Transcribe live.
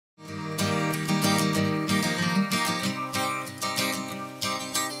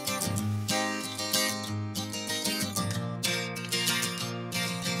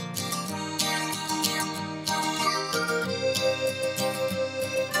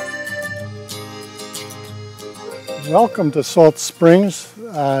Welcome to Salt Springs.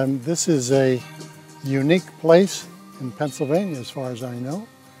 This is a unique place in Pennsylvania as far as I know.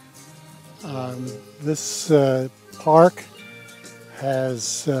 This park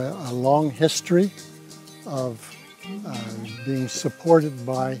has a long history of being supported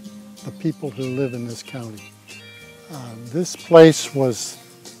by the people who live in this county. This place was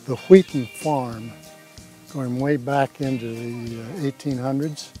the Wheaton Farm, going way back into the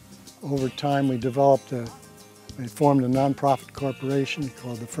 1800s. Over time we formed a nonprofit corporation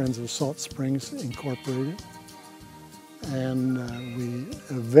called the Friends of Salt Springs Incorporated. And we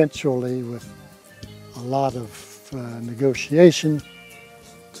eventually, with a lot of negotiation,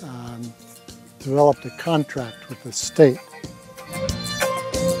 developed a contract with the state.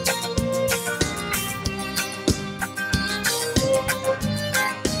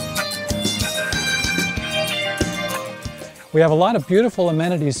 We have a lot of beautiful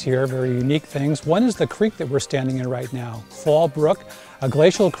amenities here, very unique things. One is the creek that we're standing in right now, Fall Brook, a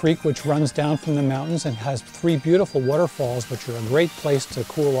glacial creek which runs down from the mountains and has 3 beautiful waterfalls which are a great place to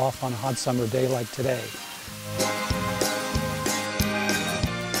cool off on a hot summer day like today.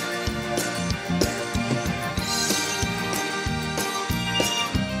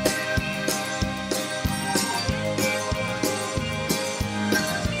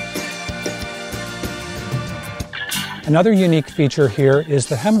 Another unique feature here is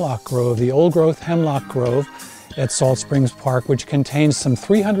the hemlock grove, the old-growth hemlock grove at Salt Springs Park, which contains some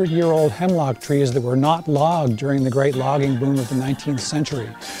 300-year-old hemlock trees that were not logged during the great logging boom of the 19th century.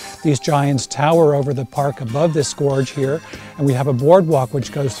 These giants tower over the park above this gorge here, and we have a boardwalk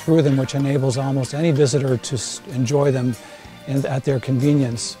which goes through them, which enables almost any visitor to enjoy them at their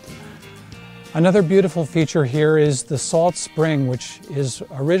convenience. Another beautiful feature here is the Salt Spring, which is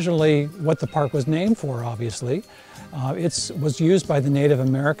originally what the park was named for, obviously. It was used by the Native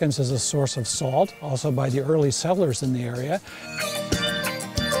Americans as a source of salt, also by the early settlers in the area.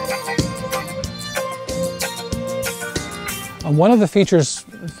 One of the features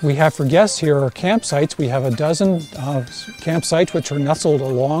we have for guests here are campsites. We have a dozen campsites which are nestled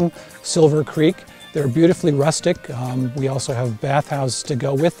along Silver Creek. They're beautifully rustic. We also have bathhouses to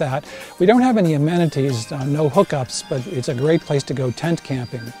go with that. We don't have any amenities, no hookups, but it's a great place to go tent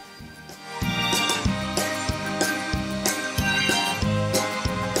camping.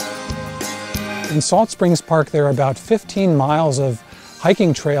 In Salt Springs Park, there are about 15 miles of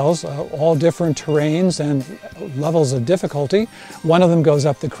hiking trails, all different terrains and levels of difficulty. One of them goes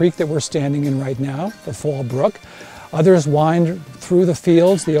up the creek that we're standing in right now, the Fall Brook. Others wind through the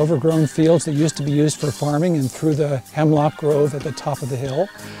fields, the overgrown fields that used to be used for farming, and through the hemlock grove at the top of the hill.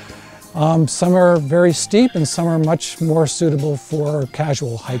 Some are very steep and some are much more suitable for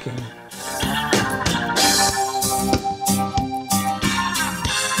casual hiking.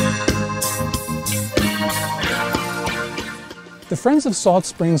 The Friends of Salt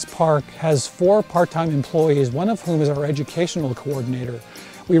Springs Park has 4 part-time employees, one of whom is our educational coordinator.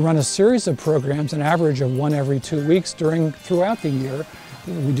 We run a series of programs, an average of 1 every 2 weeks throughout the year.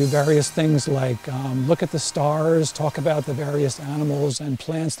 We do various things like look at the stars, talk about the various animals and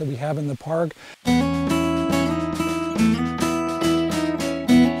plants that we have in the park.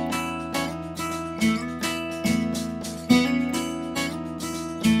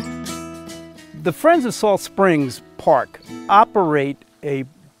 The Friends of Salt Springs Park operate a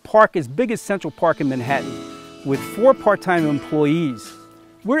park as big as Central Park in Manhattan with 4 part-time employees.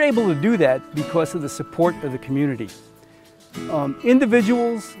 We're able to do that because of the support of the community.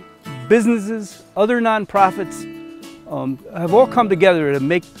 Individuals, businesses, other nonprofits have all come together to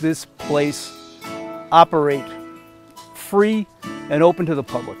make this place operate free and open to the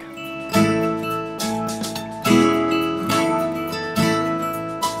public.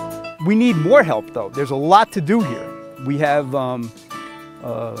 We need more help, though. There's a lot to do here. We have,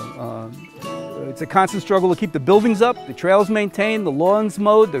 it's a constant struggle to keep the buildings up, the trails maintained, the lawns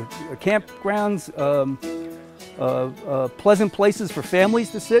mowed, the campgrounds, pleasant places for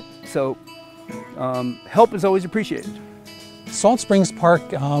families to sit. So help is always appreciated. Salt Springs Park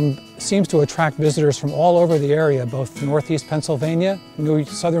seems to attract visitors from all over the area, both northeast Pennsylvania,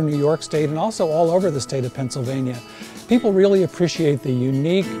 southern New York State, and also all over the state of Pennsylvania. People really appreciate the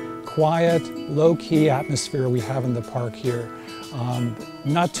unique, quiet, low-key atmosphere we have in the park here.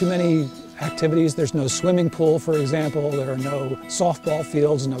 Not too many activities. There's no swimming pool, for example. There are no softball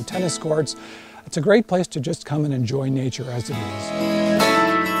fields, no tennis courts. It's a great place to just come and enjoy nature as it is.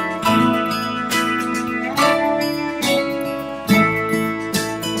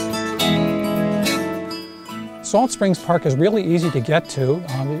 Salt Springs Park is really easy to get to.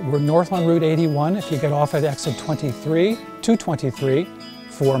 We're north on Route 81. If you get off at exit 223,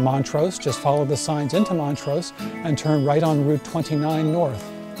 for Montrose, just follow the signs into Montrose and turn right on Route 29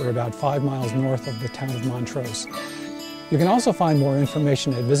 north. We're about 5 miles north of the town of Montrose. You can also find more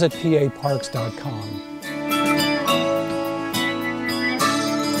information at visitpaparks.com.